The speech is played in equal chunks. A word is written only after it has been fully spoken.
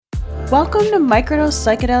Welcome to Microdose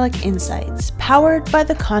Psychedelic Insights, powered by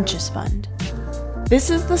the Conscious Fund. This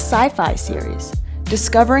is the Sci-Fi series,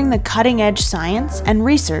 discovering the cutting-edge science and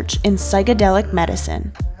research in psychedelic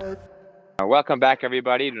medicine. Welcome back,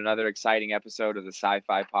 everybody, to another exciting episode of the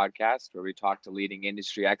Sci-Fi podcast, where we talk to leading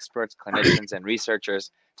industry experts, clinicians, and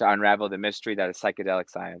researchers to unravel the mystery that is psychedelic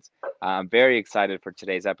science. I'm very excited for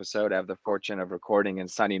today's episode. I have the fortune of recording in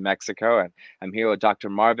sunny Mexico, and I'm here with Dr.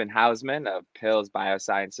 Marvin Hausman of Pilz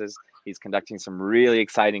Biosciences. He's conducting some really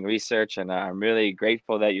exciting research, and I'm really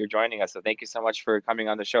grateful that you're joining us. So thank you so much for coming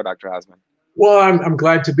on the show, Dr. Hausman. Well, I'm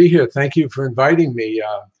glad to be here. Thank you for inviting me.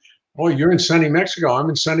 You're in sunny Mexico. I'm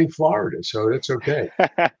in sunny Florida, so that's okay.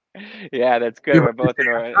 Yeah, that's good. We're both in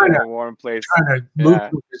a warm place. Trying to move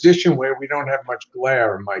to a position where we don't have much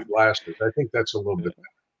glare in my glasses. I think that's a little bit better.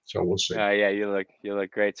 So we'll see. Yeah, you look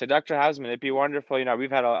great. So, Dr. Hausman, it'd be wonderful. We've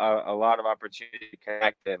had a lot of opportunity to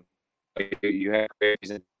connect, and you had great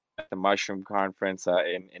reason at the Mushroom Conference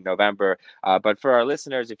in November. But for our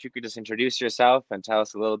listeners, if you could just introduce yourself and tell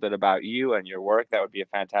us a little bit about you and your work, that would be a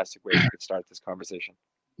fantastic way we could start this conversation.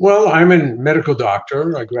 Well, I'm a medical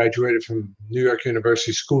doctor. I graduated from New York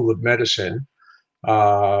University School of Medicine.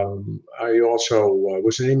 I also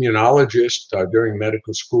was an immunologist during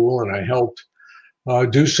medical school, and I helped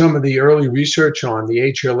do some of the early research on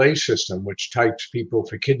the HLA system, which types people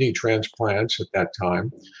for kidney transplants at that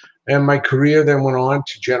time. And my career then went on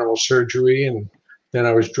to general surgery, and then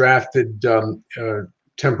I was drafted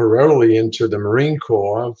temporarily into the Marine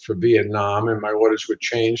Corps for Vietnam, and my orders were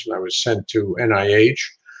changed, and I was sent to NIH,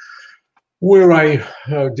 where I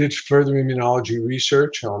did further immunology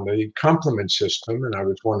research on the complement system, and I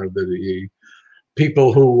was one of the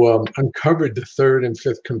people who uncovered the third and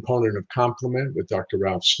fifth component of complement with Dr.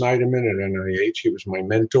 Ralph Snyderman at NIH. He was my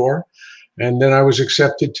mentor. And then I was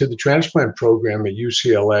accepted to the transplant program at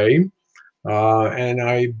UCLA, and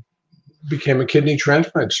I became a kidney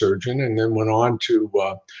transplant surgeon, and then went on to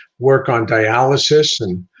work on dialysis,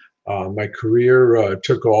 and my career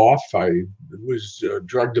took off. I was a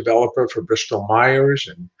drug developer for Bristol Myers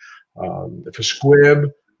and for Squibb.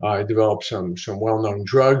 I developed some well-known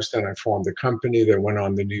drugs. Then I formed a company that went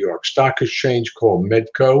on the New York Stock Exchange called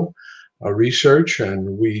Medco Research,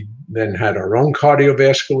 and we then had our own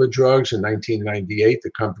cardiovascular drugs. In 1998,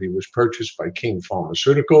 the company was purchased by King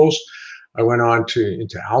Pharmaceuticals. I went on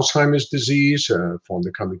into Alzheimer's disease, formed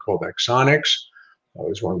a company called Exonics. I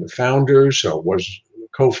was one of the founders, was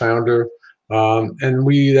co-founder, and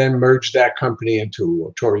we then merged that company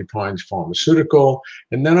into Torrey Pines Pharmaceutical.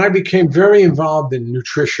 And then I became very involved in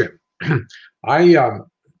nutrition. I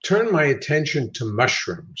turned my attention to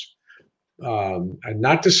mushrooms, and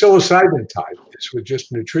not the psilocybin type. This was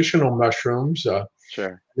just nutritional mushrooms.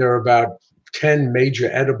 Sure. There are about 10 major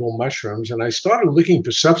edible mushrooms, and I started looking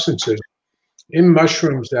for substances in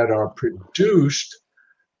mushrooms that are produced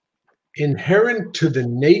inherent to the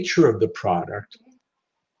nature of the product,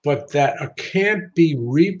 but that can't be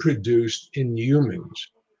reproduced in humans.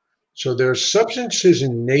 So there are substances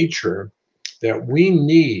in nature that we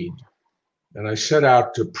need, and I set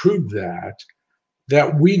out to prove that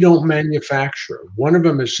we don't manufacture. One of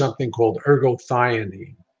them is something called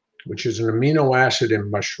ergothioneine, which is an amino acid in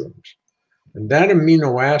mushrooms. And that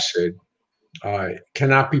amino acid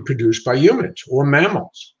cannot be produced by humans or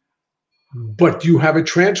mammals. But you have a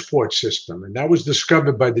transport system, and that was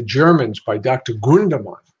discovered by the Germans, by Dr.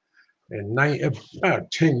 Grundemann. And about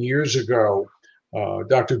 10 years ago,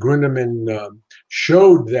 Dr. Grundemann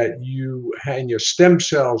showed that you in your stem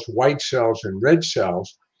cells, white cells, and red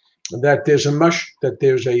cells, that there's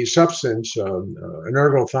a substance, an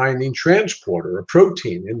ergothioneine transporter, a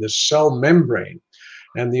protein in the cell membrane.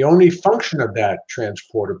 And the only function of that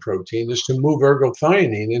transporter protein is to move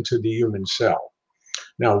ergothioneine into the human cell.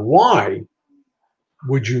 Now, why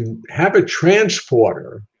would you have a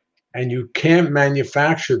transporter and you can't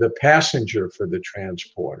manufacture the passenger for the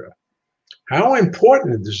transporter? How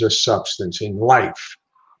important is this substance in life?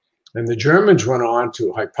 And the Germans went on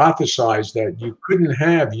to hypothesize that you couldn't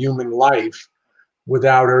have human life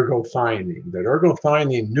without ergothioneine, that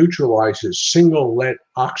ergothioneine neutralizes singlet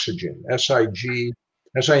oxygen, SINGLET,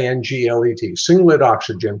 singlet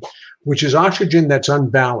oxygen, which is oxygen that's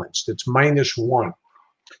unbalanced, it's -1.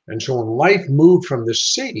 And so when life moved from the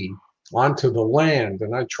sea onto the land,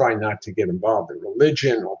 and I try not to get involved in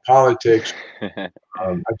religion or politics,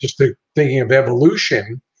 I'm just thinking of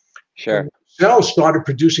evolution. Sure. Cells started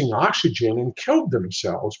producing oxygen and killed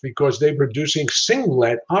themselves because they're producing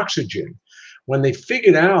singlet oxygen. When they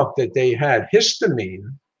figured out that they had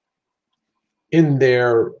histamine in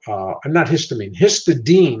their,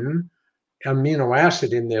 histidine amino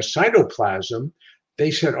acid in their cytoplasm,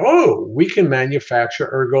 they said, oh, we can manufacture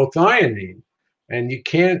ergothioneine. And you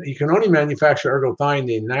can only manufacture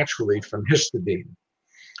ergothioneine naturally from histidine.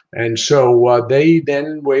 And so they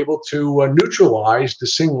then were able to neutralize the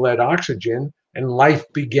singlet oxygen, and life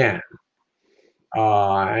began.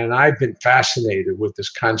 And I've been fascinated with this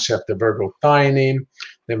concept of ergothioneine.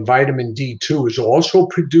 Then vitamin D2 is also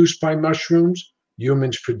produced by mushrooms.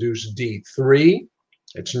 Humans produce D3.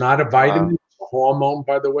 It's not a vitamin, it's a hormone,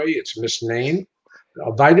 by the way. It's misnamed.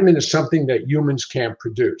 A vitamin is something that humans can't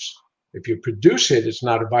produce. If you produce it, it's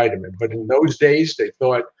not a vitamin. But in those days, they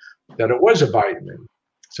thought that it was a vitamin.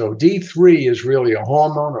 So D3 is really a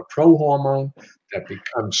hormone, a prohormone that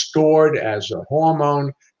becomes stored as a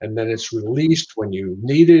hormone, and then it's released when you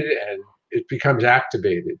need it, and it becomes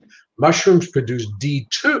activated. Mushrooms produce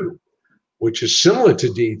D2, which is similar to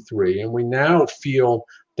D3, and we now feel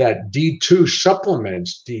that D2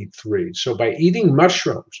 supplements D3. So by eating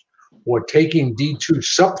mushrooms or taking D2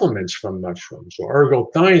 supplements from mushrooms or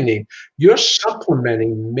ergothioneine, you're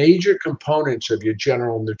supplementing major components of your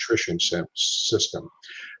general nutrition system.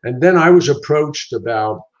 And then I was approached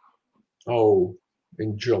about,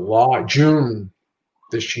 in June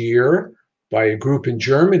this year by a group in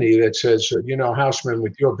Germany that says, Hausman,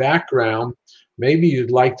 with your background, maybe you'd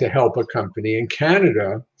like to help a company in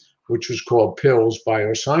Canada, which was called Pilz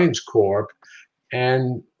Bioscience Corp.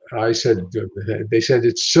 And they said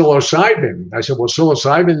it's psilocybin. I said, well,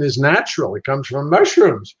 psilocybin is natural. It comes from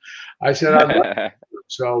mushrooms. I said, I love it.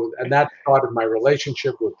 So, and that started my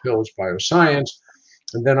relationship with Pilz Bioscience.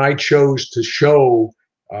 And then I chose to show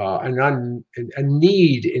a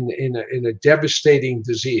need in a devastating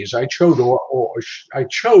disease. I chose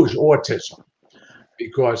autism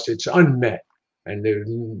because it's unmet.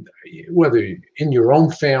 And whether in your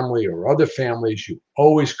own family or other families, you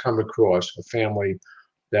always come across a family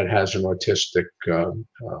that has an autistic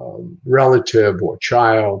relative or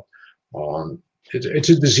child. It's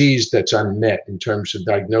a disease that's unmet in terms of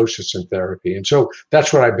diagnosis and therapy. And so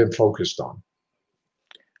that's what I've been focused on.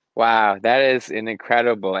 Wow, that is an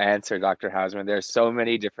incredible answer, Dr. Hausman. There's so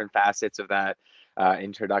many different facets of that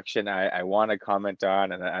introduction I want to comment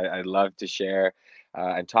on, and I'd love to share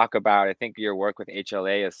and talk about. I think your work with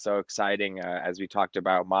HLA is so exciting. As we talked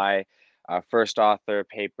about, my first author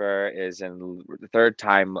paper is in the third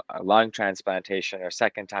time lung transplantation or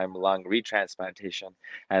second time lung retransplantation,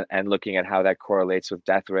 and looking at how that correlates with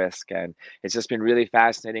death risk. And it's just been really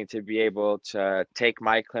fascinating to be able to take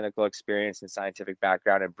my clinical experience and scientific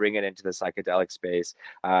background and bring it into the psychedelic space,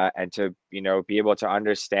 and to be able to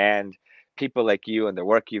understand people like you and the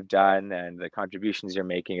work you've done and the contributions you're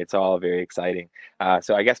making. It's all very exciting.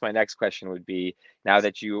 So I guess my next question would be, now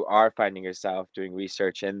that you are finding yourself doing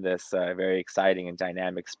research in this very exciting and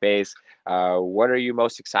dynamic space, what are you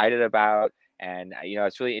most excited about? And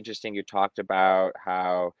it's really interesting. You talked about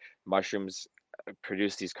how mushrooms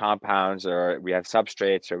produce these compounds, or we have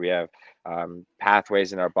substrates, or we have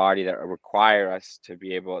pathways in our body that require us to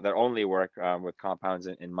be able, that only work with compounds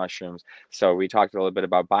in mushrooms. So we talked a little bit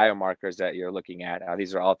about biomarkers that you're looking at.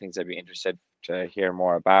 These are all things I'd be interested to hear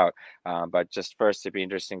more about. But just first, it'd be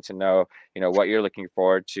interesting to know, what you're looking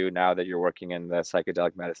forward to now that you're working in the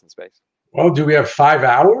psychedelic medicine space. Well, do we have 5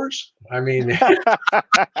 hours? I mean, I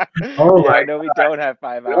know we don't have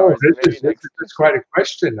 5 hours. This is quite a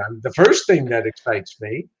question. The first thing that excites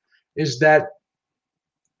me is that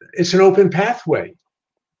it's an open pathway.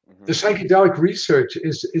 Mm-hmm. The psychedelic research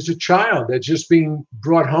is a child that's just being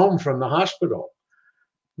brought home from the hospital.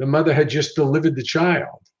 The mother had just delivered the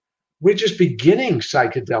child. We're just beginning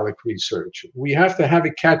psychedelic research. We have to have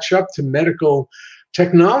it catch up to medical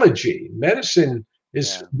technology. Medicine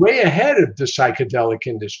is way ahead of the psychedelic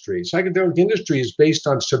industry. Psychedelic industry is based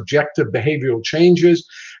on subjective behavioral changes,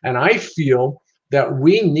 and I feel that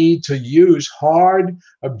we need to use hard,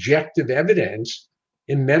 objective evidence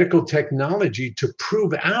in medical technology to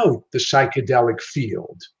prove out the psychedelic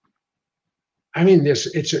field. I mean,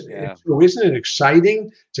 isn't it exciting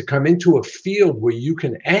to come into a field where you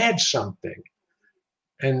can add something?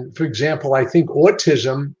 And for example, I think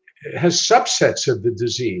autism has subsets of the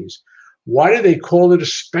disease. Why do they call it a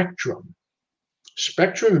spectrum?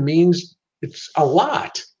 Spectrum means it's a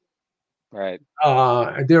lot. Right.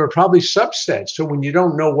 There are probably subsets. So when you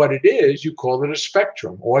don't know what it is, you call it a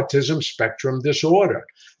spectrum. Autism spectrum disorder.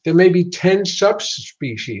 There may be 10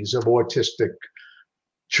 subspecies of autistic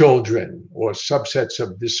children or subsets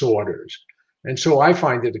of disorders. And so I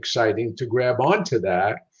find it exciting to grab onto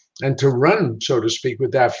that and to run, so to speak,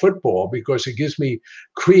 with that football, because it gives me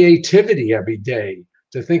creativity every day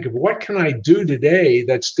to think of what can I do today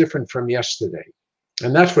that's different from yesterday.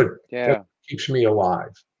 And that's what that keeps me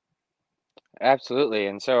alive. Absolutely.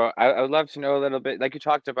 And so I would love to know a little bit, like you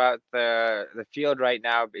talked about the field right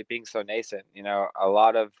now, it being so nascent. A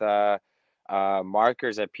lot of the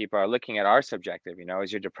markers that people are looking at are subjective.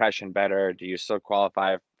 Is your depression better? Do you still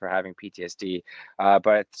qualify for having PTSD?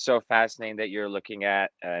 But it's so fascinating that you're looking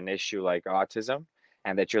at an issue like autism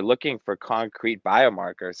and that you're looking for concrete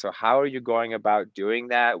biomarkers. So how are you going about doing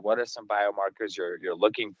that? What are some biomarkers you're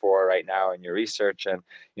looking for right now in your research? And,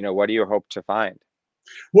 what do you hope to find?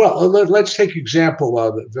 Well, let's take example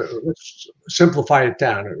of let's simplify it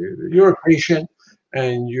down. You're a patient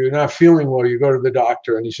and you're not feeling well. You go to the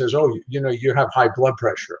doctor and he says, "Oh, you have high blood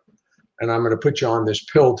pressure, and I'm going to put you on this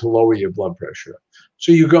pill to lower your blood pressure."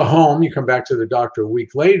 So you go home. You come back to the doctor a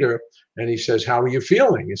week later, and he says, "How are you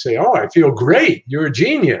feeling?" You say, "Oh, I feel great. You're a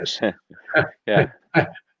genius." Yeah.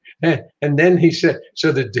 And then he said,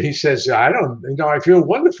 he says, "I don't, I feel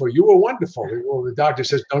wonderful. You were wonderful." Well, the doctor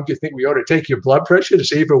says, "Don't you think we ought to take your blood pressure to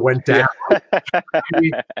see if it went down?" Yeah. I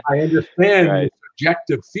mean, I understand the Right.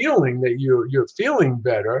 subjective feeling that you're feeling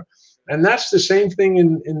better. And that's the same thing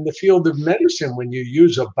in the field of medicine when you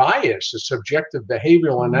use a bias, a subjective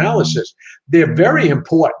behavioral analysis. They're very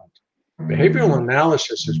important. Behavioral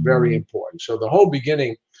analysis is very important. So the whole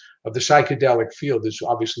beginning of the psychedelic field is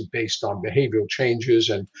obviously based on behavioral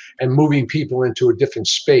changes and moving people into a different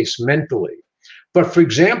space mentally. But for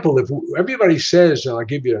example, if everybody says, and I'll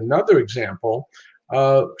give you another example,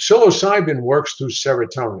 psilocybin works through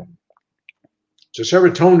serotonin. It's a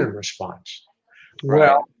serotonin response. Right.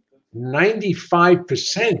 Well,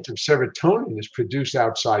 95% of serotonin is produced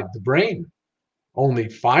outside the brain. Only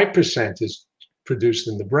 5% is produced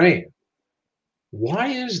in the brain. Why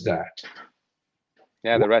is that?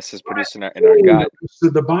 Yeah, Why the rest is produced in our gut. to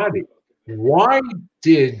the body? Why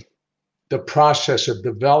did the process of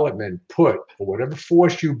development put, or whatever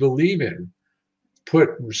force you believe in,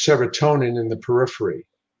 put serotonin in the periphery?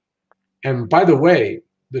 And by the way,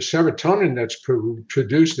 the serotonin that's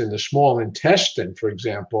produced in the small intestine, for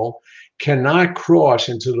example, cannot cross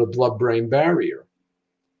into the blood-brain barrier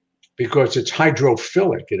because it's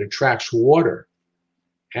hydrophilic. It attracts water.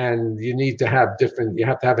 And you have to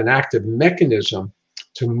have an active mechanism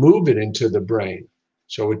to move it into the brain.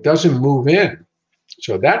 So it doesn't move in.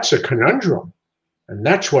 So that's a conundrum. And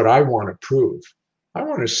that's what I want to prove. I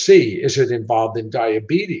want to see, is it involved in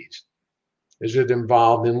diabetes? Is it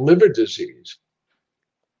involved in liver disease?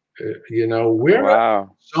 Where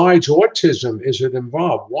Wow. besides autism is it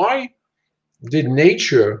involved? Why did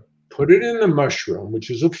nature put it in the mushroom,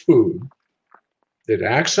 which is a food that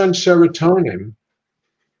acts on serotonin,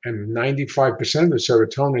 and 95% of the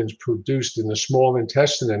serotonin is produced in the small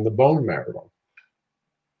intestine and the bone marrow?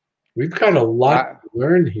 We've got a lot Wow. to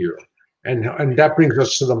learn here. And that brings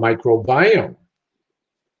us to the microbiome.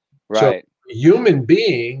 So Right. a human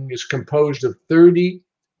being is composed of 30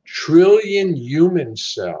 trillion human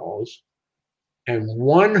cells and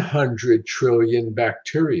 100 trillion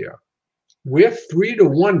bacteria. We're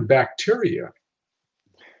 3-to-1 bacteria.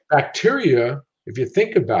 Bacteria, if you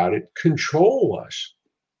think about it, control us.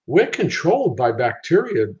 We're controlled by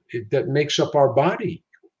bacteria that makes up our body.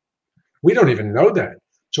 We don't even know that.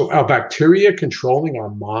 So are bacteria controlling our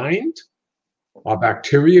mind? Are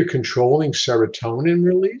bacteria controlling serotonin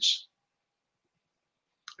release?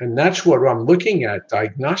 And that's what I'm looking at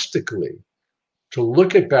diagnostically, to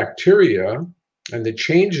look at bacteria and the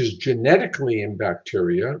changes genetically in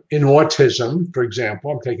bacteria. In autism, for example,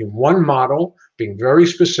 I'm taking one model, being very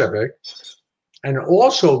specific, and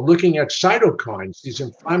also looking at cytokines, these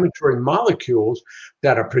inflammatory molecules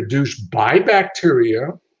that are produced by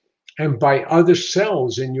bacteria and by other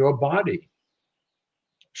cells in your body.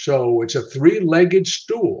 So it's a three-legged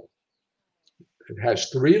stool. It has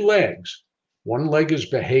three legs. One leg is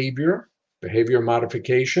behavior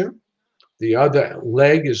modification. The other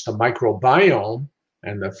leg is the microbiome.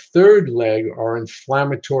 And the third leg are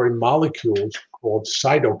inflammatory molecules called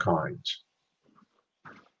cytokines.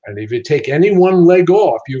 And if you take any one leg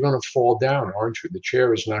off, you're going to fall down, aren't you? The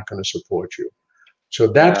chair is not going to support you. So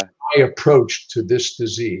that's my approach to this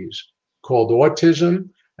disease called autism.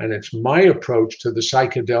 And it's my approach to the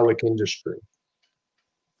psychedelic industry.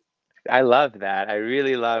 I love that. I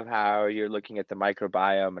really love how you're looking at the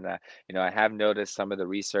microbiome, and I have noticed some of the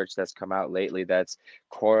research that's come out lately that's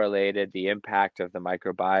correlated the impact of the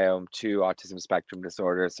microbiome to autism spectrum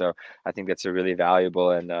disorder. So I think that's a really valuable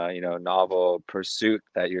and novel pursuit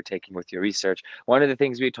that you're taking with your research. One of the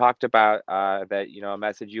things we talked about that a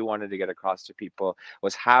message you wanted to get across to people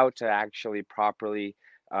was how to actually properly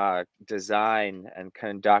design and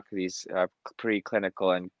conduct these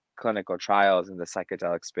preclinical and clinical trials in the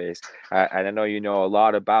psychedelic space. And I know you know a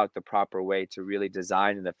lot about the proper way to really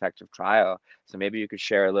design an effective trial. So maybe you could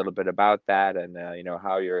share a little bit about that and,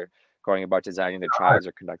 how you're going about designing the trials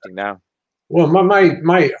you're conducting now. Well,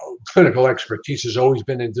 my clinical expertise has always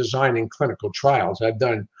been in designing clinical trials. I've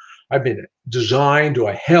been designed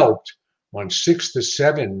or helped on 6 to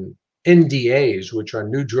 7 NDAs, which are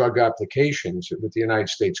new drug applications with the United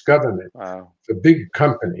States government Wow. for big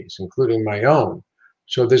companies, including my own.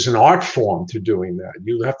 So there's an art form to doing that.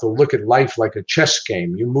 You have to look at life like a chess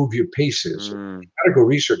game. You move your pieces. Mm, Medical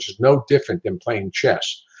research is no different than playing chess.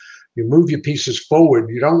 You move your pieces forward.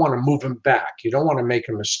 You don't want to move them back. You don't want to make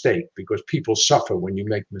a mistake because people suffer when you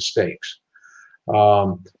make mistakes.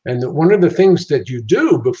 One of the things that you do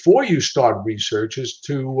before you start research is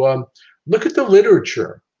to look at the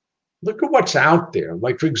literature. Look at what's out there.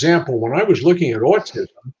 Like, for example, when I was looking at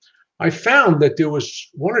autism, I found that there was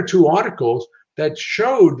 1 or 2 articles that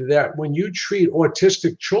showed that when you treat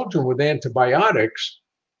autistic children with antibiotics,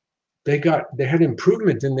 they had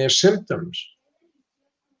improvement in their symptoms.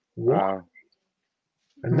 Why? wow.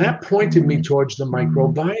 And that pointed me towards the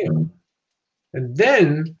microbiome. And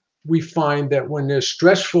then we find that when there's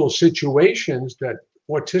stressful situations, that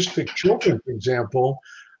autistic children, for example,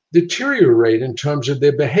 deteriorate in terms of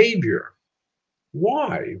their behavior.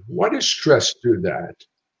 Why? Why does stress do that?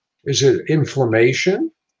 Is it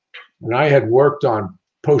inflammation? And I had worked on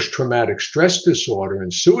post-traumatic stress disorder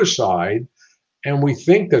and suicide, and we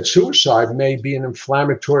think that suicide may be an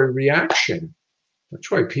inflammatory reaction.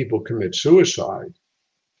 That's why people commit suicide.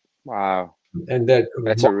 Wow. And that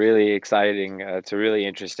That's a really exciting, it's a really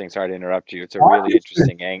interesting, sorry to interrupt you. It's a really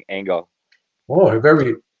interesting angle.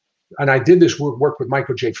 very, and I did this work with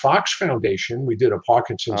Michael J. Fox Foundation. We did a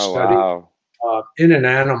Parkinson's Oh, study wow. in an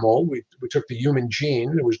animal. We took the human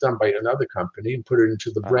gene, it was done by another company, and put it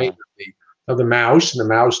into the brain of the mouse. And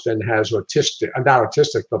the mouse then has not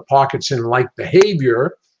autistic, but Parkinson-like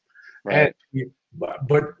behavior. Right.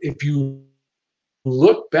 But if you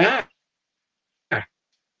look back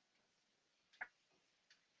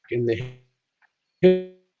in the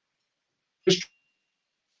history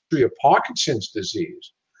of Parkinson's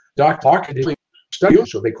disease, Dr. Parkinson studied,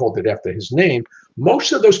 so they called it after his name.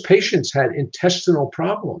 Most of those patients had intestinal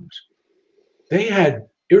problems. They had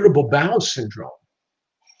irritable bowel syndrome.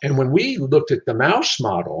 And when we looked at the mouse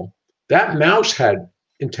model, that mouse had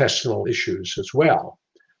intestinal issues as well.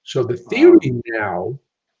 So the theory now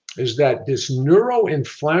is that this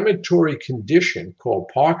neuroinflammatory condition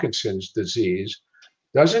called Parkinson's disease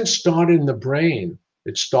doesn't start in the brain.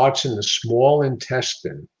 It starts in the small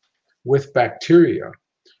intestine with bacteria.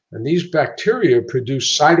 And these bacteria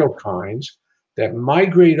produce cytokines that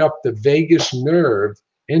migrate up the vagus nerve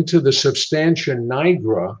into the substantia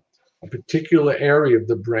nigra, a particular area of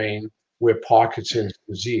the brain where Parkinson's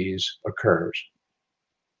disease occurs.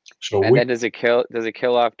 So and then does it kill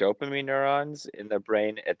off dopamine neurons in the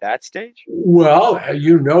brain at that stage? Well,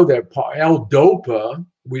 you know that L-DOPA,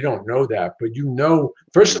 we don't know that, but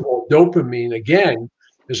first of all, dopamine, again,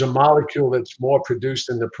 is a molecule that's more produced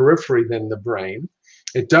in the periphery than the brain.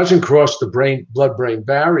 It doesn't cross the blood-brain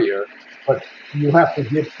barrier, but you have to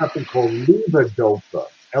give something called levodopa,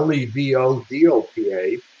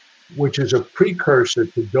 Levodopa, which is a precursor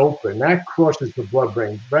to dopa, and that crosses the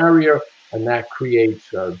blood-brain barrier, and that creates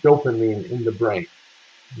dopamine in the brain.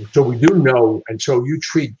 So we do know, and so you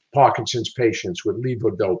treat Parkinson's patients with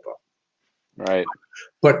levodopa. Right.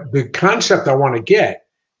 But the concept I want to get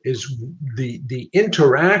is the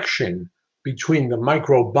interaction between the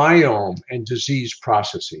microbiome and disease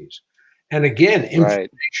processes. And again,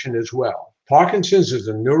 inflammation as well. Parkinson's is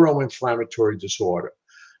a neuroinflammatory disorder.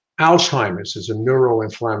 Alzheimer's is a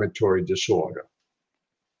neuroinflammatory disorder.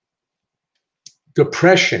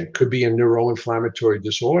 Depression could be a neuroinflammatory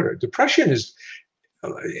disorder. Depression is,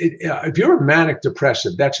 if you're a manic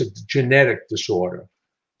depressive, that's a genetic disorder.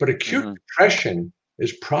 But acute depression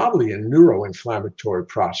is probably a neuroinflammatory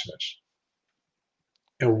process.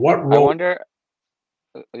 And what role?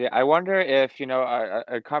 I wonder if,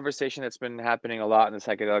 a conversation that's been happening a lot in the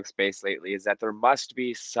psychedelic space lately is that there must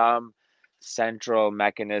be some central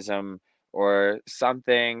mechanism or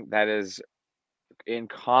something that is in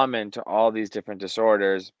common to all these different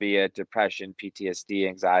disorders, be it depression, PTSD,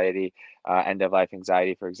 anxiety, end of life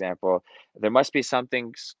anxiety, for example. There must be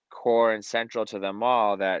something core and central to them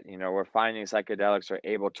all that, we're finding psychedelics are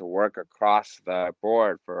able to work across the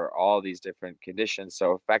board for all these different conditions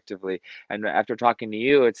so effectively. And after talking to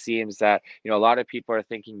you, it seems that, a lot of people are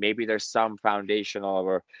thinking maybe there's some foundational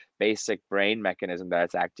or basic brain mechanism that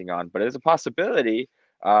it's acting on, but there's a possibility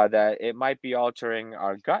that it might be altering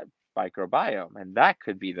our gut microbiome, and that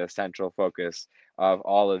could be the central focus of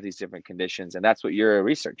all of these different conditions, and that's what you're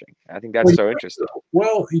researching. I think that's Well, so interesting.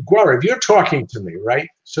 Gaurav, you're talking to me, right?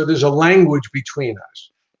 So there's a language between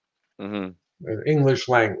us, Hmm. English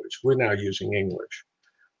language. We're now using English.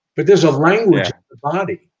 But there's a language Yeah. in the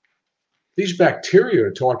body. These bacteria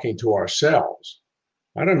are talking to our cells.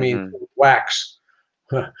 I don't mean Hmm. wax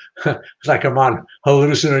like I'm on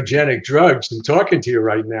hallucinogenic drugs and talking to you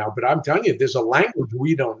right now, but I'm telling you, there's a language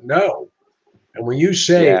we don't know. And when you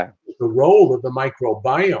say Yeah. the role of the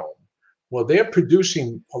microbiome, well, they're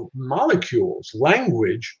producing molecules,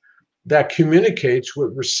 language that communicates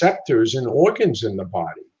with receptors and organs in the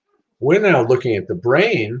body. We're now looking at the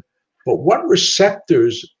brain, but what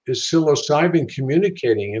receptors is psilocybin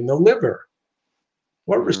communicating in the liver?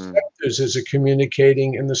 What Mm. receptors is it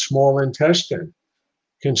communicating in the small intestine?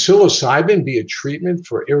 Can psilocybin be a treatment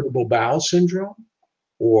for irritable bowel syndrome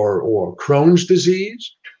or Crohn's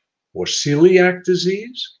disease or celiac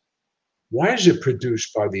disease? Why is it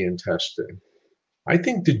produced by the intestine? I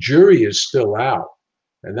think the jury is still out,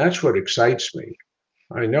 and that's what excites me.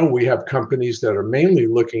 I know we have companies that are mainly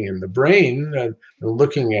looking in the brain and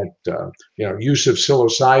looking at use of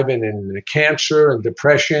psilocybin in cancer and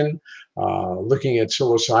depression, looking at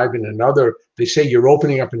psilocybin and other. They say you're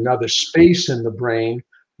opening up another space in the brain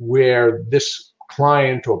where this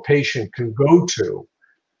client or patient can go to,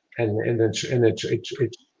 and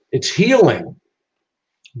it's healing.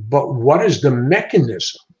 But what is the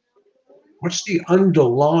mechanism? What's the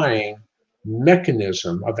underlying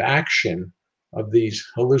mechanism of action of these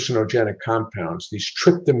hallucinogenic compounds, these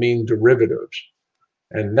tryptamine derivatives?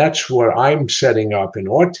 And that's what I'm setting up in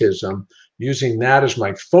autism, using that as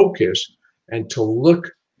my focus, and to look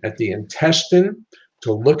at the intestine,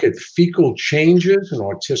 to look at fecal changes in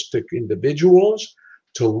autistic individuals,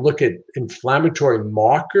 to look at inflammatory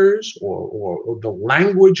markers or the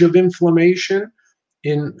language of inflammation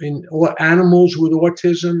in animals with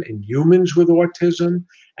autism, in humans with autism,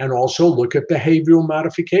 and also look at behavioral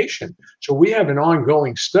modification. So we have an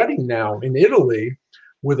ongoing study now in Italy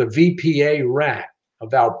with a VPA rat, a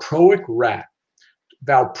valproic rat.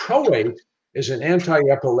 Valproate is an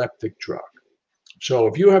anti-epileptic drug. So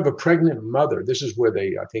if you have a pregnant mother, this is where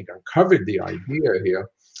they, I think, uncovered the idea here,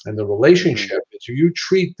 and the Hmm. relationship is you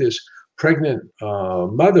treat this pregnant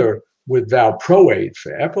mother with valproate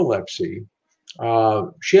for epilepsy,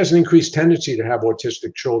 she has an increased tendency to have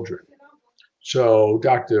autistic children. So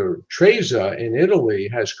Dr. Treza in Italy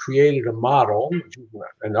has created a model,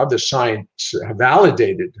 and other science have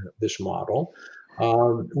validated this model,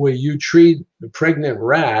 where you treat the pregnant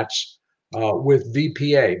rats with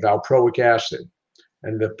VPA, valproic acid,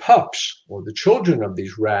 and the pups or the children of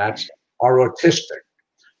these rats are autistic.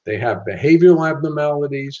 They have behavioral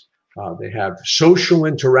abnormalities. They have social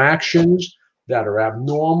interactions that are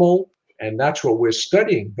abnormal, and that's what we're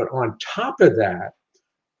studying. But on top of that,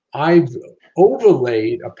 I've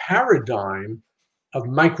overlaid a paradigm of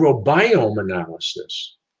microbiome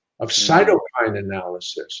analysis, of Mm. cytokine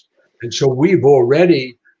analysis. And so we've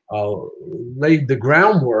already uh, laid the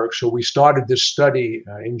groundwork. So we started this study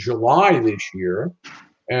in July this year.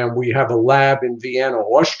 And we have a lab in Vienna,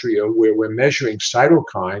 Austria, where we're measuring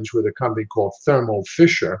cytokines with a company called Thermo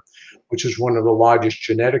Fisher, which is one of the largest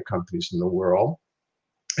genetic companies in the world.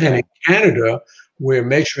 And Yeah. in Canada, we're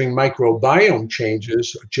measuring microbiome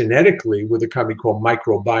changes genetically with a company called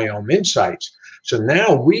Microbiome Insights. So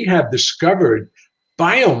now we have discovered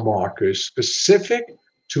biomarkers specific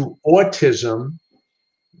to autism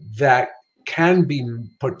that can be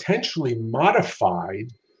potentially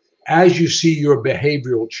modified as you see your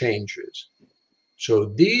behavioral changes. So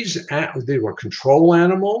they were control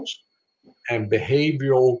animals and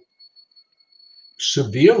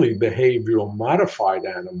severely behavioral modified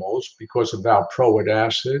animals because of valproic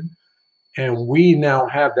acid. And we now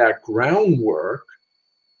have that groundwork.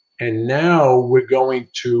 And now we're going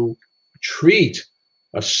to treat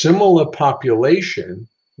a similar population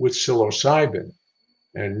with psilocybin.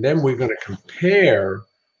 And then we're going to compare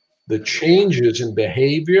the changes in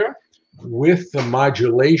behavior with the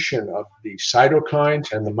modulation of the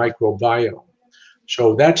cytokines and the microbiome.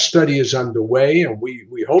 So that study is underway, and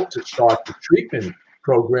we hope to start the treatment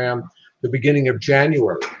program the beginning of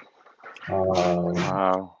January.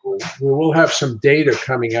 Wow. We will have some data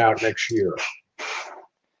coming out next year.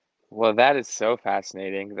 Well, that is so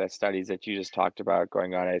fascinating, the studies that you just talked about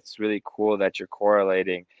going on. It's really cool that you're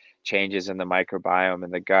correlating changes in the microbiome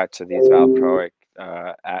in the gut to these valproic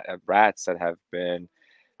rats that have been,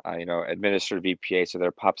 administered VPA, so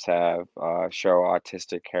their pups have show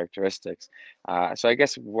autistic characteristics. So I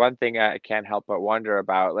guess one thing I can't help but wonder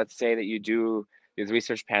about, let's say that because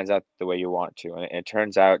research pans out the way you want to, and it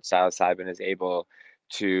turns out psilocybin is able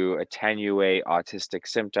to attenuate autistic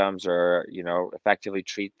symptoms or effectively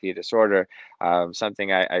treat the disorder.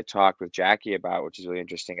 Something I talked with Jackie about, which is really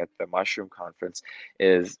interesting at the mushroom conference,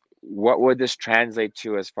 is what would this translate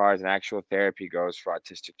to as far as an actual therapy goes for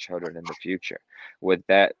autistic children in the future? Would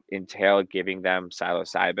that entail giving them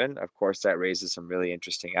psilocybin? Of course, that raises some really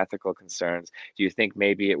interesting ethical concerns. Do you think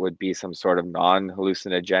maybe it would be some sort of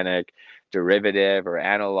non-hallucinogenic derivative or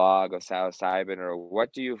analog of psilocybin, or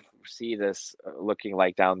what do you see this looking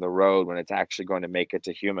like down the road when it's actually going to make it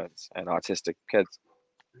to humans and autistic kids?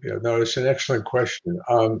 Yeah, no, it's an excellent question.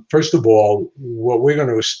 First of all, what we're going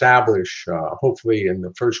to establish, hopefully in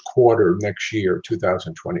the first quarter of next year,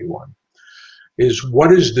 2021, is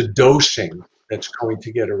what is the dosing that's going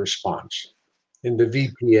to get a response in the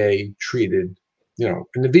VPA treated,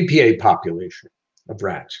 in the VPA population of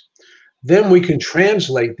rats. Then we can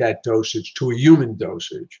translate that dosage to a human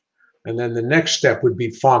dosage. And then the next step would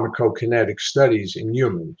be pharmacokinetic studies in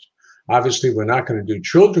humans. Obviously, we're not going to do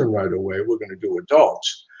children right away. We're going to do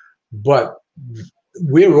adults. But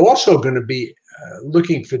we're also going to be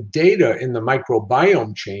looking for data in the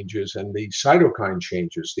microbiome changes and the cytokine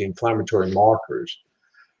changes, the inflammatory markers.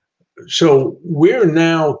 So we're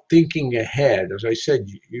now thinking ahead. As I said,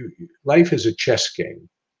 life is a chess game.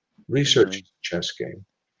 Research is a chess game.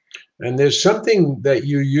 And there's something that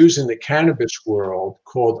you use in the cannabis world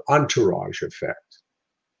called entourage effect.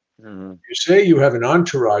 You say you have an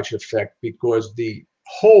entourage effect because the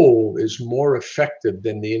whole is more effective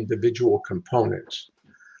than the individual components.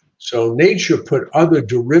 So nature put other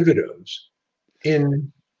derivatives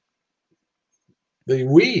in the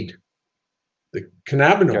weed, the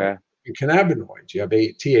cannabinoid. Cannabinoids. You have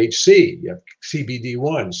THC, you have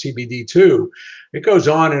CBD1, CBD2. It goes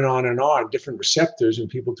on and on and on, different receptors, and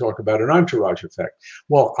people talk about an entourage effect.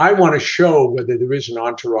 Well, I want to show whether there is an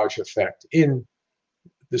entourage effect in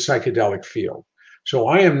the psychedelic field. So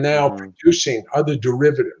I am now producing other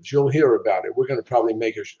derivatives. You'll hear about it. We're going to probably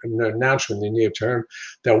make an announcement in the near term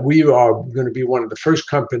that we are going to be one of the first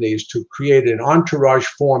companies to create an entourage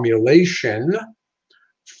formulation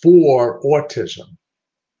for autism.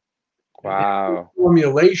 Wow.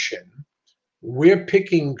 Formulation, we're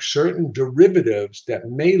picking certain derivatives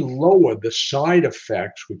that may lower the side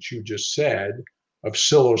effects, which you just said, of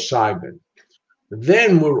psilocybin.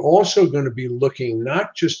 Then we're also going to be looking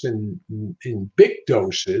not just in big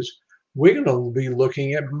doses, we're going to be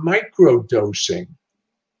looking at micro dosing.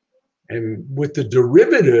 And with the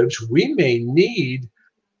derivatives, we may need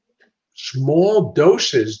small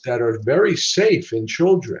doses that are very safe in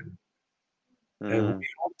children. And we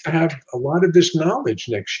hope to have a lot of this knowledge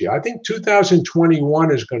next year. I think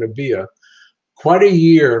 2021 is going to be quite a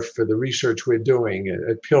year for the research we're doing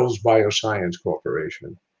at Pilz Bioscience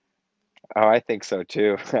Corporation. Oh, I think so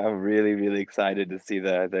too. I'm really, really excited to see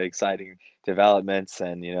the exciting developments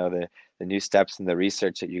and the new steps in the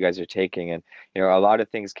research that you guys are taking. And a lot of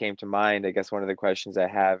things came to mind. I guess one of the questions I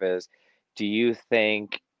have is, do you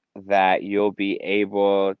think that you'll be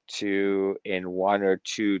able to, in one or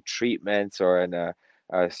two treatments or in a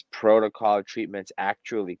protocol of treatments,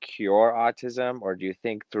 actually cure autism, or do you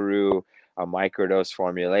think through a microdose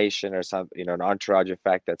formulation or some an entourage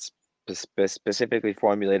effect that's specifically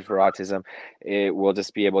formulated for autism, it will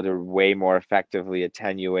just be able to way more effectively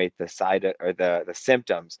attenuate the side or the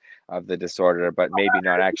symptoms of the disorder, but maybe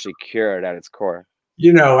not actually cure it at its core?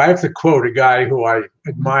 I have to quote a guy who I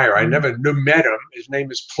admire. I never met him. His name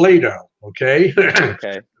is Plato, okay?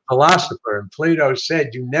 Okay. Philosopher. And Plato said,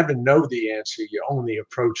 you never know the answer, you only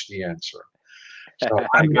approach the answer. So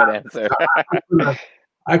Good answer.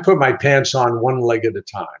 I put my pants on one leg at a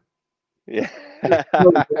time. Yeah. There's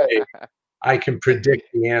no way I can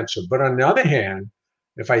predict the answer. But on the other hand,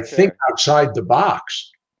 if I think outside the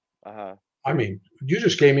box, I mean, you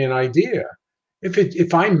just gave me an idea.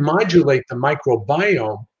 If I modulate the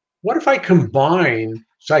microbiome, what if I combine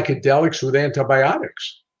psychedelics with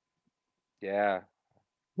antibiotics? Yeah.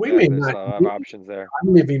 We may There's not. a lot of options there. I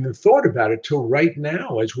haven't even thought about it till right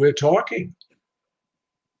now as we're talking.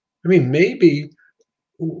 I mean, maybe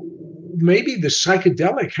the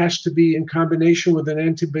psychedelic has to be in combination with an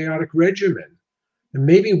antibiotic regimen, and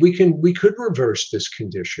maybe we could reverse this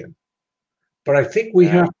condition. But I think we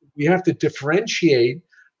have to differentiate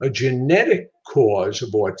a genetic cause of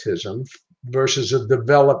autism versus a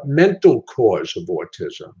developmental cause of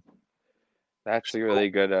autism. That's a really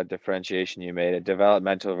good differentiation you made, a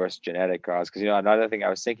developmental versus genetic cause. Because another thing I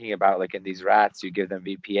was thinking about, like in these rats, you give them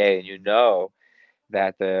VPA, and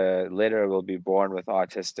that the litter will be born with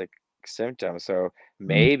autistic symptom. So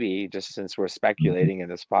maybe, just since we're speculating in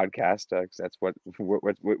this podcast, 'cause that's what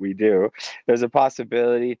we do, there's a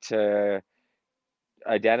possibility to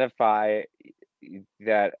identify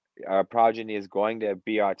that a progeny is going to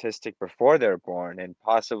be autistic before they're born, and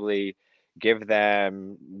possibly give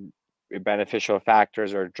them beneficial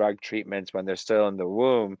factors or drug treatments when they're still in the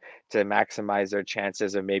womb to maximize their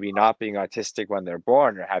chances of maybe not being autistic when they're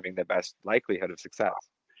born, or having the best likelihood of success.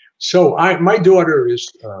 So my daughter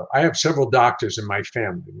is, I have several doctors in my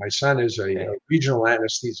family. My son is a Okay. regional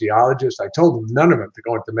anesthesiologist. I told them none of them to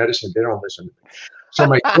go into medicine. They don't listen to me. So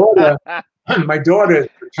my daughter is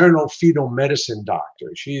a maternal fetal medicine doctor.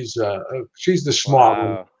 She's the smart one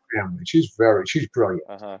in Wow. the family. She's brilliant.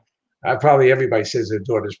 Uh-huh. Probably everybody says their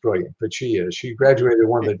daughter's brilliant, but she is. She graduated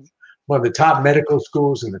one of the top medical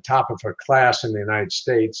schools and the top of her class in the United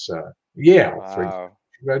States, Yale, for example. Wow.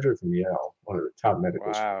 She graduated from Yale, one of the top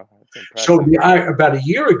medical schools. Wow. That's So impressive. about a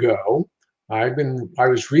year ago, I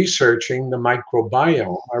was researching the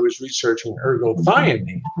microbiome. I was researching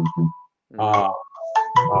ergothioneine. Uh,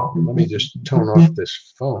 let me just turn off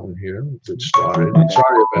this phone here. It started.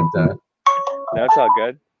 Sorry about that. No, it's all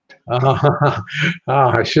good.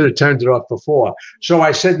 I should have turned it off before. So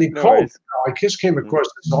I said, No Nicole, worries. I just came across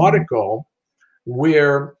this article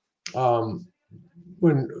where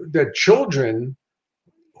when the children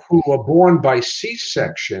who are born by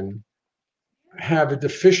C-section have a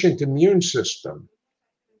deficient immune system,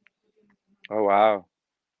 Oh, wow.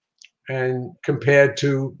 and compared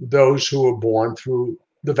to those who are born through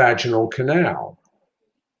the vaginal canal.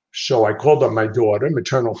 So I called up my daughter.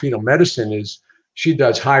 Maternal fetal medicine she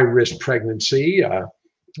does high risk pregnancy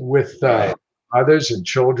with Right. mothers and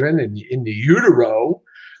children in the utero.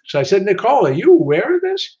 So I said, Nicole, are you aware of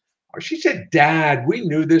this? She said, Dad, we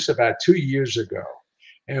knew this about 2 years ago.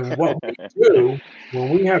 And what we do when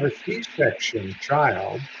we have a C-section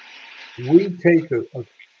child, we take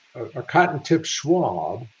a cotton tip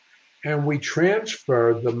swab and we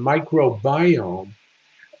transfer the microbiome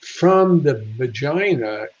from the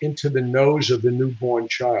vagina into the nose of the newborn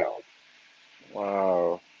child.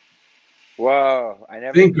 Whoa. Whoa. I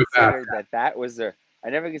never Think about considered I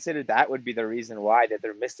never considered that would be the reason why, that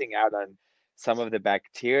they're missing out on some of the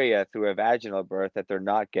bacteria through a vaginal birth that they're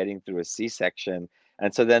not getting through a C-section.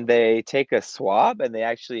 And so then they take a swab and they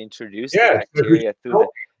actually introduce the Yes, bacteria through the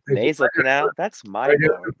they do nasal canal. That's right after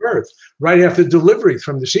mind-blowing. birth, right after delivery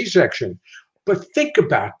from the C-section. But think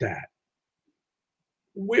about that.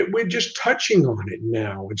 We're just touching on it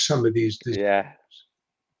now with some of these diseases. Yeah.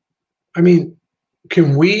 I mean,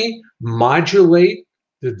 can we modulate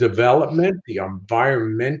the development, the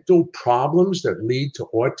environmental problems that lead to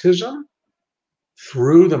autism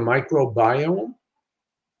through the microbiome?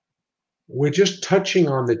 We're just touching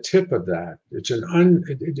on the tip of that.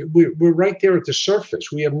 We're right there at the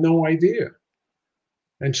surface. We have no idea.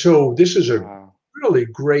 And so this is a Wow. really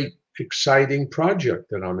great, exciting project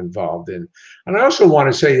that I'm involved in. And I also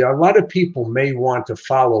want to say a lot of people may want to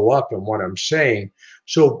follow up on what I'm saying.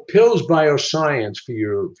 So Pilz Bioscience, for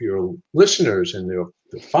your listeners and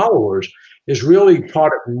the followers, is really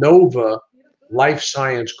part of Nova Life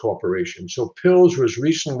Science Corporation. So Pilz was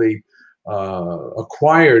recently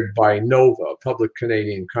acquired by Nova, a public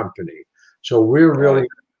Canadian company. So we're really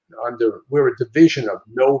we're a division of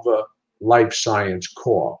Nova Life Science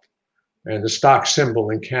Corp. And the stock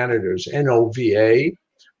symbol in Canada is NOVA.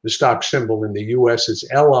 The stock symbol in the US is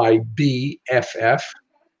LIBFF,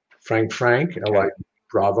 Frank, LI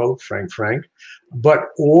Bravo, Frank. But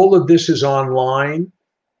all of this is online.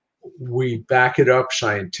 We back it up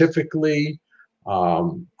scientifically.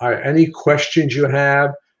 Any questions you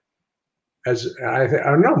have, I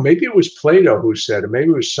don't know, maybe it was Plato who said, or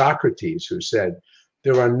maybe it was Socrates who said,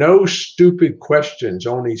 there are no stupid questions,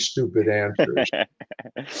 only stupid answers.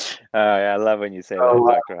 Yeah, I love when you say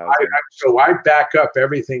that, Dr. Hausman. So I back up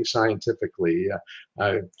everything scientifically.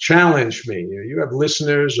 Challenge me. You have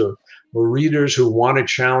listeners or readers who want to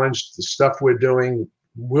challenge the stuff we're doing.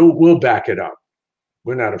 We'll back it up.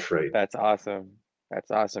 We're not afraid. That's awesome. That's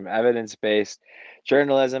awesome. Evidence-based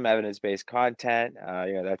journalism, evidence-based content.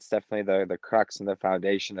 That's definitely the crux and the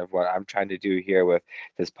foundation of what I'm trying to do here with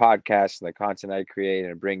this podcast and the content I create,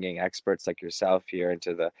 and bringing experts like yourself here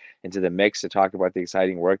into the mix to talk about the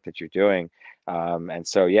exciting work that you're doing. And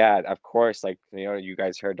so, yeah, of course, like, you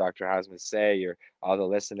guys heard Dr. Hausman say, all the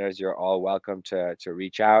listeners, you're all welcome to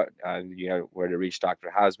reach out. Where to reach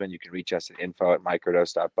Dr. Hausman. You can reach us at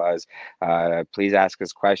info@microdose.buzz. Please ask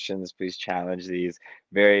us questions. Please challenge these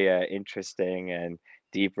very interesting and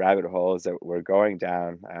deep rabbit holes that we're going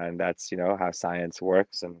down. And that's, how science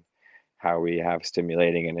works, and how we have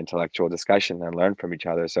stimulating and intellectual discussion and learn from each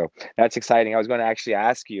other. So that's exciting. I was going to actually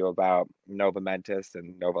ask you about Nova Mentis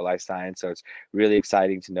and Nova Life Science. So it's really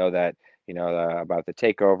exciting to know that, about the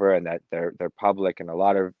takeover and that they're public, and a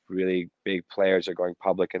lot of really big players are going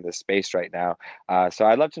public in this space right now. So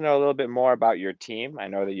I'd love to know a little bit more about your team. I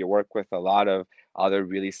know that you work with a lot of other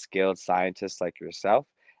really skilled scientists like yourself,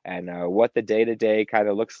 and what the day-to-day kind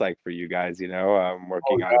of looks like for you guys, Oh,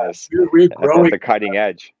 working on yeah. this We're at growing. the cutting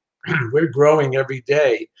edge. We're growing every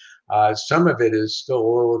day. Some of it is still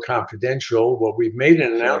a little confidential. What we've made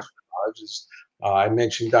an Sure. announcement of is I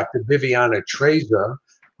mentioned Dr. Viviana Treza,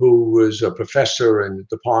 who was a professor in the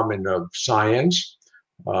Department of Science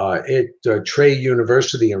at Trey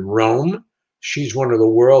University in Rome. She's one of the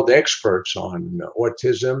world experts on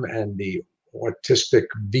autism and the autistic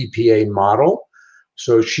VPA model.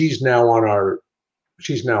 So she's now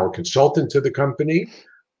a consultant to the company.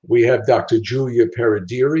 We have Dr. Julia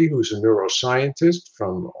Peridiri, who's a neuroscientist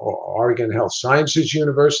from Oregon Health Sciences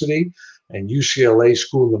University and UCLA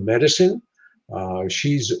School of Medicine.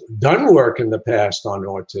 She's done work in the past on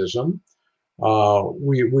autism.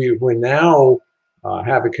 We now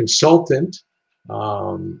have a consultant,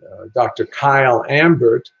 Dr. Kyle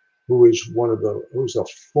Ambert, who's a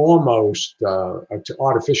foremost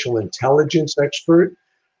artificial intelligence expert.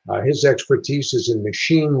 His expertise is in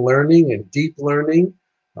machine learning and deep learning.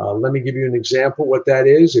 Let me give you an example what that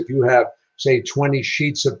is. If you have, say, 20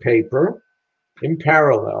 sheets of paper in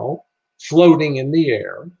parallel floating in the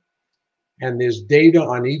air, and there's data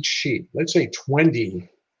on each sheet, let's say 20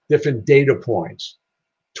 different data points,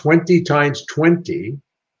 20 times 20,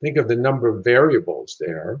 think of the number of variables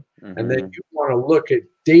there. And then you want to look at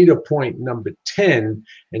data point number 10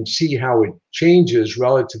 and see how it changes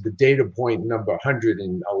relative to data point number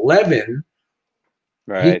 111.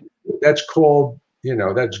 Right. That's called,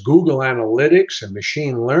 that's Google Analytics and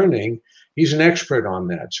machine learning. He's an expert on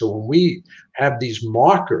that. So when we have these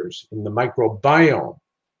markers in the microbiome,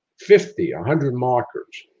 50, 100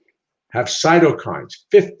 markers, have cytokines,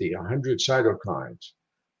 50, 100 cytokines,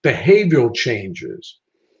 behavioral changes,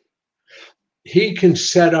 he can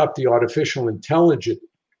set up the artificial intelligence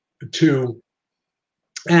to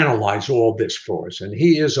analyze all this for us. And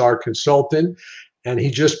he is our consultant. And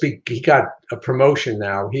he got a promotion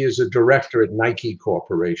now. He is a director at Nike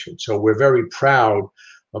Corporation. So we're very proud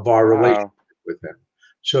of our relationship with him.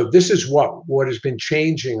 So this is what has been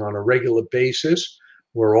changing on a regular basis.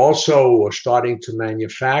 We're also starting to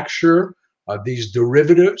manufacture these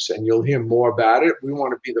derivatives, and you'll hear more about it. We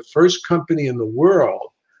want to be the first company in the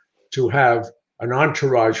world to have an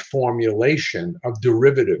entourage formulation of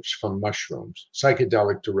derivatives from mushrooms,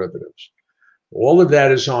 psychedelic derivatives. All of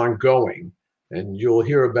that is ongoing. And you'll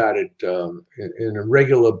hear about it in a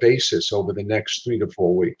regular basis over the next 3 to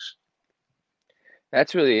 4 weeks.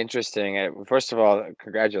 That's really interesting. First of all,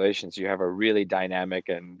 congratulations. You have a really dynamic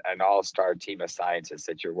and an all-star team of scientists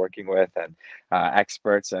that you're working with, and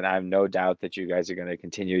experts. And I have no doubt that you guys are going to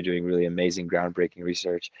continue doing really amazing, groundbreaking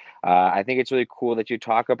research. I think it's really cool that you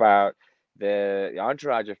talk about the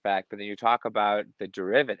entourage effect, but then you talk about the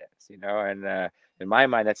derivatives, and in my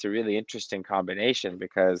mind, that's a really interesting combination,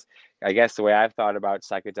 because I guess the way I've thought about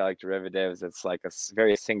psychedelic derivatives, it's like a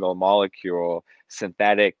very single molecule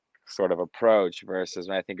synthetic sort of approach, versus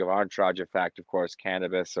when I think of entourage effect, of course,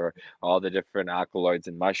 cannabis or all the different alkaloids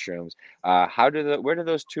and mushrooms. Where do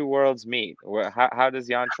those two worlds meet? How does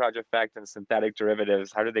the entourage effect and synthetic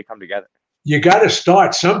derivatives, how do they come together? You got to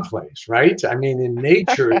start someplace, right? I mean, in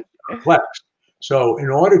nature, it's complex. So in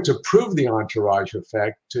order to prove the entourage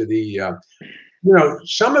effect to the,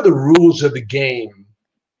 some of the rules of the game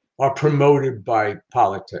are promoted by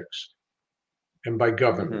politics and by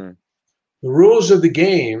government. The rules of the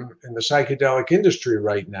game in the psychedelic industry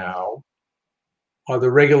right now are the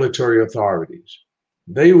regulatory authorities.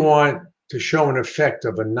 They want to show an effect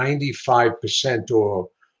of a 95% or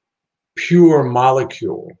pure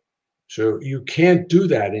molecule. So you can't do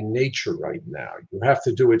that in nature right now. You have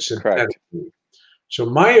to do it synthetically. Correct. So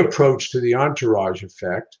my approach to the entourage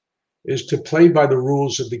effect is to play by the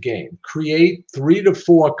rules of the game. Create 3 to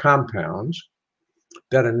 4 compounds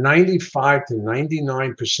that are 95 to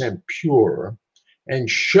 99% pure, and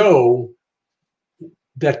show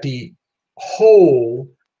that the whole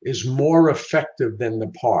is more effective than the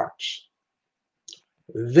parts.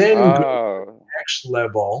 Then go to the next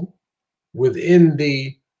level within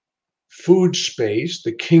the food space,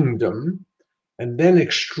 the kingdom, and then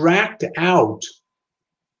extract out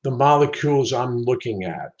the molecules I'm looking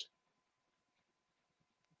at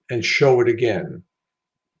and show it again.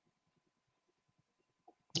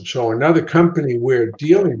 So another company we're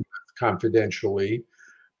dealing with confidentially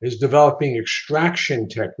is developing extraction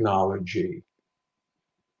technology.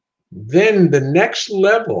 Then the next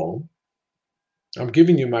level, I'm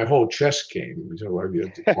giving you my whole chess game, is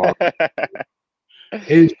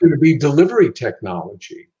going to be delivery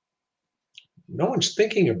technology. No one's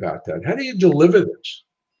thinking about that. How do you deliver this?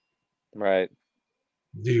 Right.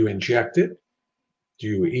 Do you inject it? Do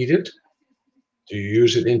you eat it? Do you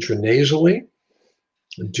use it intranasally?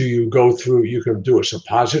 Do you go through, you can do a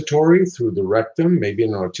suppository through the rectum, maybe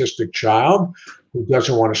an autistic child who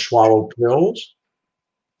doesn't want to swallow pills.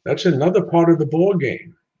 That's another part of the ball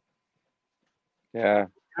game. Yeah, You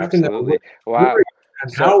have to know absolutely. what Wow.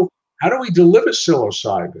 and So, how do we deliver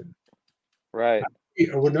psilocybin? right.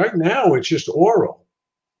 Right now, it's just oral.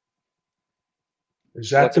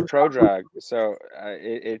 Is Well, that it's a the problem? prodrug, so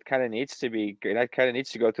it kind of needs to be, that kind of needs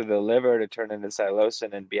to go through the liver to turn into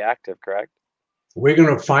psilocin and be active, correct? We're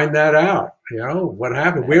going to find that out. You know what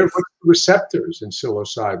happened? What's Nice. the receptors in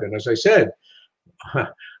psilocybin? As I said,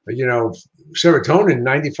 you know, serotonin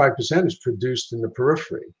 95% is produced in the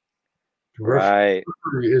periphery. Periphery Right.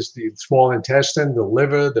 is the small intestine, the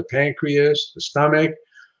liver, the pancreas, the stomach,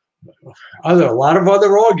 a lot of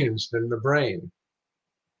other organs than the brain.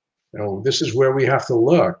 This is where we have to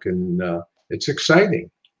look, and it's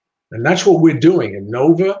exciting. And that's what we're doing. In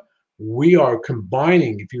Nova, we are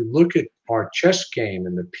combining, if you look at our chess game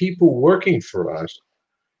and the people working for us,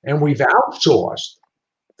 and we've outsourced.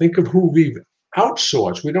 Think of who we've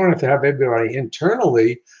outsourced. We don't have to have everybody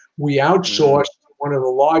internally. We Mm-hmm. outsourced one of the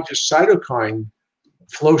largest cytokine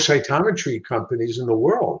flow cytometry companies in the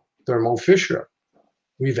world, Thermo Fisher.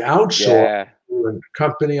 We've outsourced Yeah. to a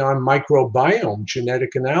company on microbiome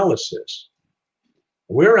genetic analysis.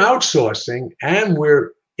 We're outsourcing and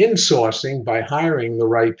we're insourcing by hiring the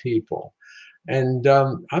right people. And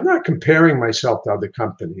I'm not comparing myself to other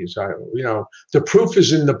companies. The proof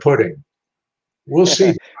is in the pudding. We'll see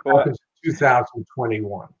what Well, happens in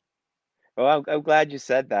 2021. well, I'm glad you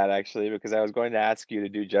said that actually, because I was going to ask you to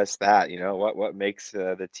do just that. What makes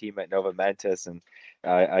the team at Nova Mentis and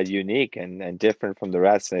unique and different from the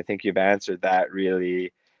rest. And I think you've answered that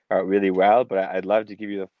really well. But I'd love to give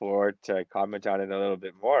you the floor to comment on it a little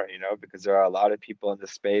bit more. Because there are a lot of people in the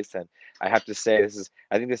space, and I have to say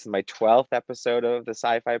I think this is my 12th episode of the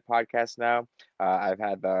Sci-Fi Podcast now. I've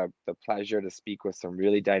had the pleasure to speak with some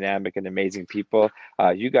really dynamic and amazing people.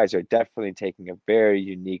 You guys are definitely taking a very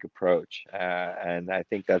unique approach, and I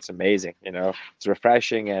think that's amazing. It's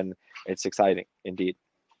refreshing and it's exciting indeed.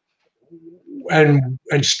 And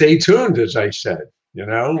stay tuned, as I said. It's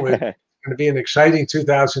going to be an exciting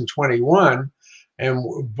 2021.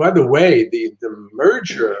 And by the way, the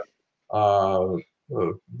merger, uh,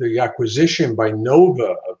 the acquisition by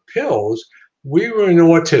Nova of Pilz, we were in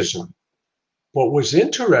autism. What was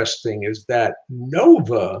interesting is that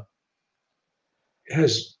Nova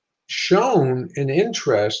has shown an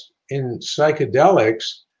interest in psychedelics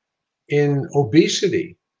in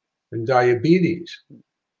obesity and diabetes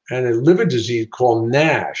and a liver disease called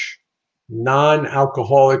NASH,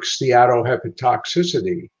 non-alcoholic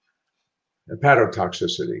hepatotoxicity.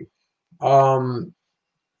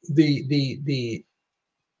 The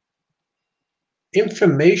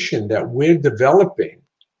information that we're developing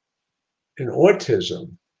in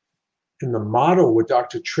autism in the model with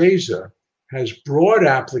Dr. Trazer has broad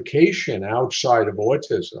application outside of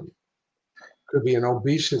autism. Could be in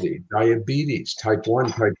obesity, diabetes, type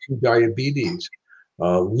 1, type 2 diabetes,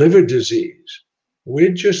 liver disease.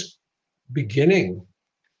 We're just beginning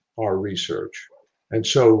our research. And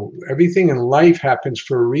so everything in life happens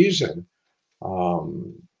for a reason.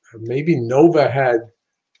 Um, Maybe Nova had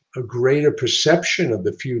a greater perception of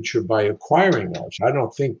the future by acquiring us. I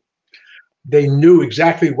don't think they knew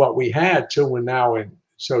exactly what we had till we're now in,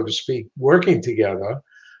 so to speak, working together.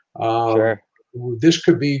 Um, Sure. this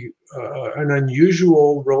could be an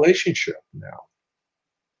unusual relationship now.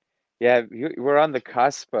 Yeah, we're on the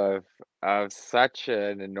cusp of such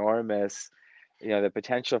an enormous, the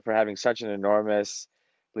potential for having such an enormously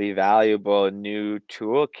valuable new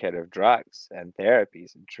toolkit of drugs and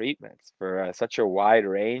therapies and treatments for such a wide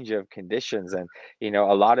range of conditions. And,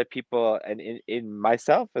 a lot of people, and in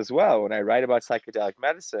myself as well, when I write about psychedelic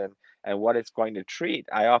medicine and what it's going to treat,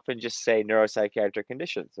 I often just say neuropsychiatric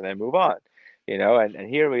conditions and I move on. And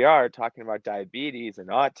here we are talking about diabetes and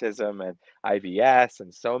autism and IBS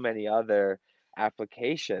and so many other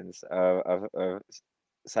applications of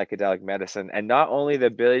psychedelic medicine. And not only the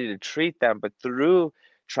ability to treat them, but through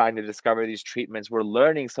trying to discover these treatments, we're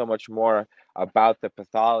learning so much more about the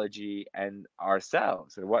pathology and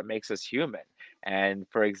ourselves and what makes us human. And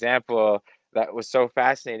for example, that was so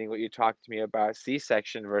fascinating what you talked to me about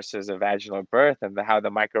C-section versus a vaginal birth and how the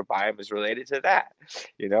microbiome is related to that,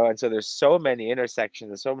 and so there's so many intersections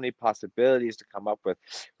and so many possibilities to come up with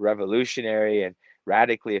revolutionary and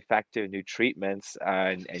radically effective new treatments,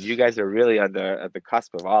 and you guys are really on the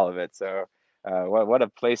cusp of all of it. So what a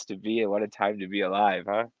place to be and what a time to be alive,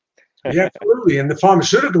 huh? Yeah, absolutely. In the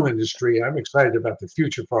pharmaceutical industry, I'm excited about the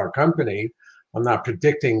future for our company. I'm not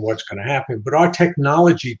predicting what's going to happen, but our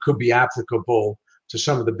technology could be applicable to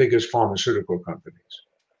some of the biggest pharmaceutical companies.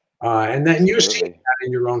 And then you see Absolutely. that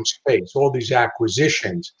in your own space, all these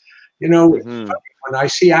acquisitions. It's Hmm. funny, when I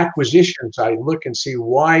see acquisitions, I look and see,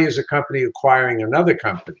 why is a company acquiring another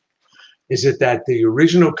company? Is it that the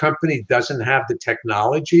original company doesn't have the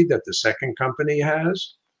technology that the second company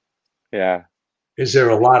has? Yeah. Is there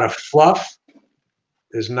a lot of fluff?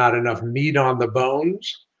 There's not enough meat on the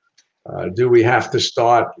bones? Do we have to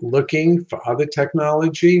start looking for other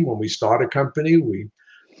technology? When we start a company, we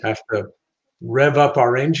have to rev up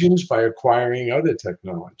our engines by acquiring other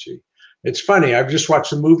technology. It's funny, I've just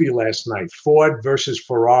watched a movie last night, Ford versus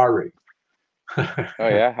Ferrari. Oh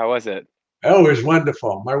yeah, how was it? Oh, it was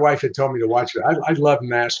wonderful. My wife had told me to watch it. I love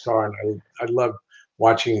NASCAR, and I love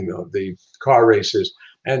watching the car races.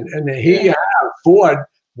 And Yeah. Ford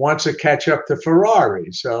wants to catch up to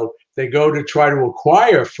Ferrari, so they go to try to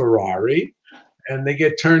acquire Ferrari, and they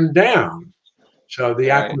get turned down. So the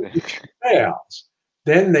Right. acquisition fails.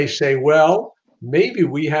 Then they say, well, maybe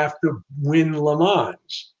we have to win Le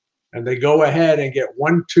Mans, and they go ahead and get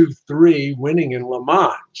 1, 2, 3 winning in Le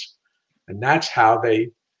Mans, and that's how they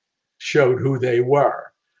showed who they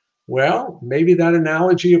were. Well, maybe that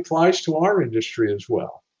analogy applies to our industry as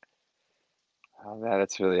well. Oh,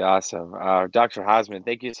 that's really awesome. Dr. Hausman,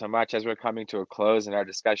 thank you so much. As we're coming to a close in our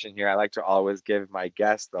discussion here, I like to always give my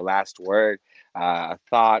guests the last word, a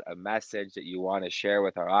thought, a message that you want to share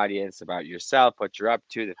with our audience about yourself, what you're up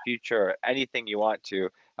to, the future, or anything you want to.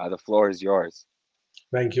 The floor is yours.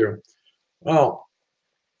 Thank you. Well,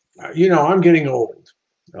 I'm getting old.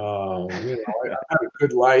 I had a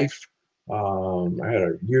good life. I had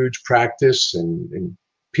a huge practice in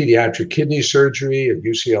pediatric kidney surgery at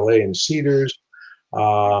UCLA and Cedars.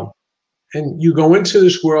 Uh, and you go into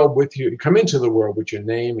this world you come into the world with your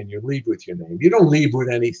name, and you leave with your name. You don't leave with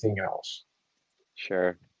anything else.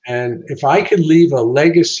 Sure. And if I could leave a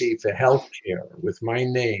legacy for healthcare with my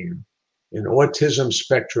name in autism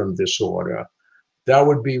spectrum disorder, that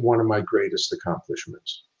would be one of my greatest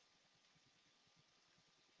accomplishments.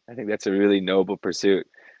 I think that's a really noble pursuit.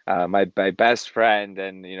 My best friend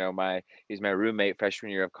and he's my roommate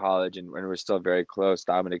freshman year of college, and we're still very close.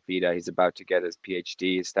 Dominic Vida, he's about to get his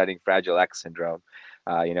PhD. He's studying Fragile X syndrome,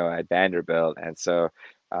 at Vanderbilt, and so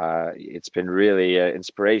it's been really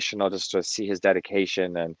inspirational just to see his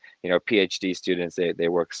dedication. And PhD students, they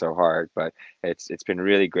work so hard, but it's been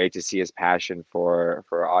really great to see his passion for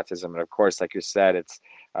autism. And of course, like you said, it's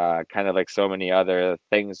kind of like so many other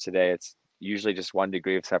things today. It's usually just 1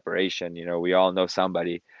 degree of separation. We all know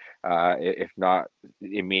somebody, if not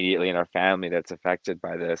immediately in our family, that's affected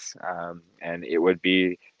by this. And it would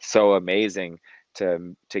be so amazing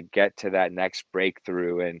to get to that next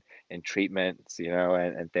breakthrough in treatments,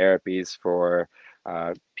 and therapies for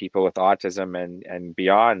people with autism and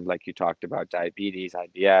beyond, like you talked about diabetes,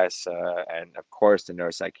 IBS, and of course the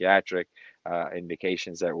neuropsychiatric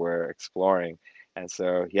indications that we're exploring. And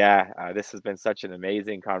so, yeah, this has been such an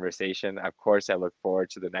amazing conversation. Of course, I look forward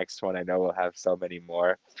to the next one. I know we'll have so many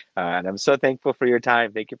more. And I'm so thankful for your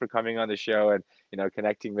time. Thank you for coming on the show and,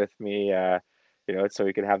 connecting with me, so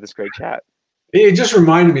we could have this great chat. It just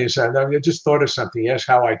reminded me of something. I just thought of something. Yes,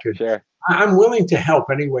 how I could. Sure. I'm willing to help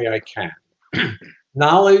any way I can.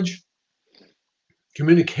 Knowledge,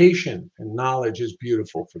 communication, and knowledge is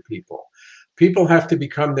beautiful for people. People have to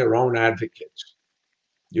become their own advocates.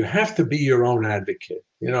 You have to be your own advocate.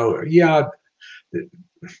 You have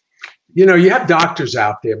doctors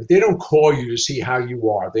out there, but they don't call you to see how you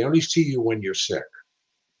are. They only see you when you're sick.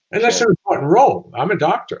 And that's Sure. an important role. I'm a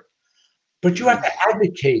doctor. But you have Mhm. to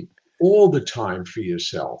advocate all the time for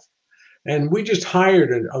yourself. And we just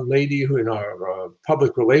hired a lady who in our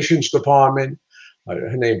public relations department.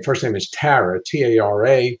 Her first name is Tara,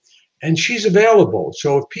 Tara, and she's available.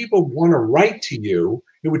 So if people want to write to you,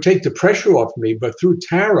 it would take the pressure off me. But through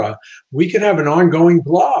Tara, we could have an ongoing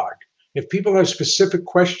blog. If people have specific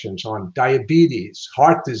questions on diabetes,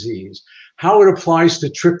 heart disease, how it applies to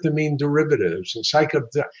tryptamine derivatives and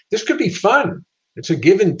this could be fun. It's a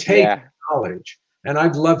give and take Yeah. knowledge. And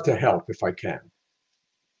I'd love to help if I can.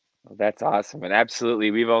 That's awesome, and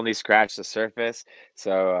absolutely, we've only scratched the surface.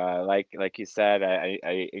 So, like you said,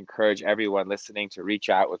 I encourage everyone listening to reach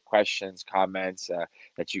out with questions, comments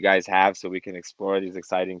that you guys have, so we can explore these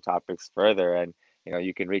exciting topics further. And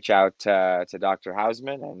you can reach out to Dr.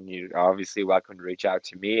 Hausman, and you're obviously welcome to reach out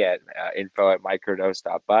to me at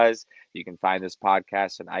info@microdose.buzz. You can find this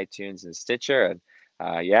podcast on iTunes and Stitcher. And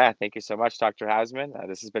yeah, thank you so much, Dr. Hausman.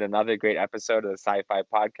 This has been another great episode of the Sci-Fi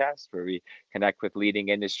Podcast, where we connect with leading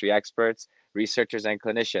industry experts, researchers, and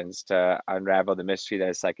clinicians to unravel the mystery that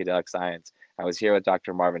is psychedelic science. I was here with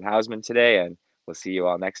Dr. Marvin Hausman today, and we'll see you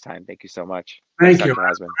all next time. Thank you so much. Thank you. Dr.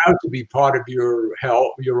 Hausman. I'm proud to be part of your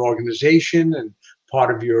help, your organization, and part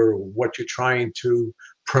of what you're trying to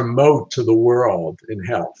promote to the world in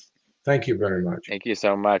health. Thank you very much. Thank you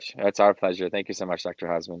so much. That's our pleasure. Thank you so much, Dr.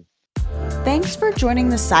 Hausman. Thanks for joining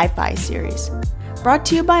the Sci-Fi series, brought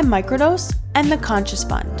to you by Microdose and the Conscious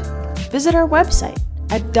Fund. Visit our website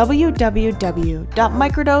at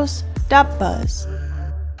www.microdose.buzz.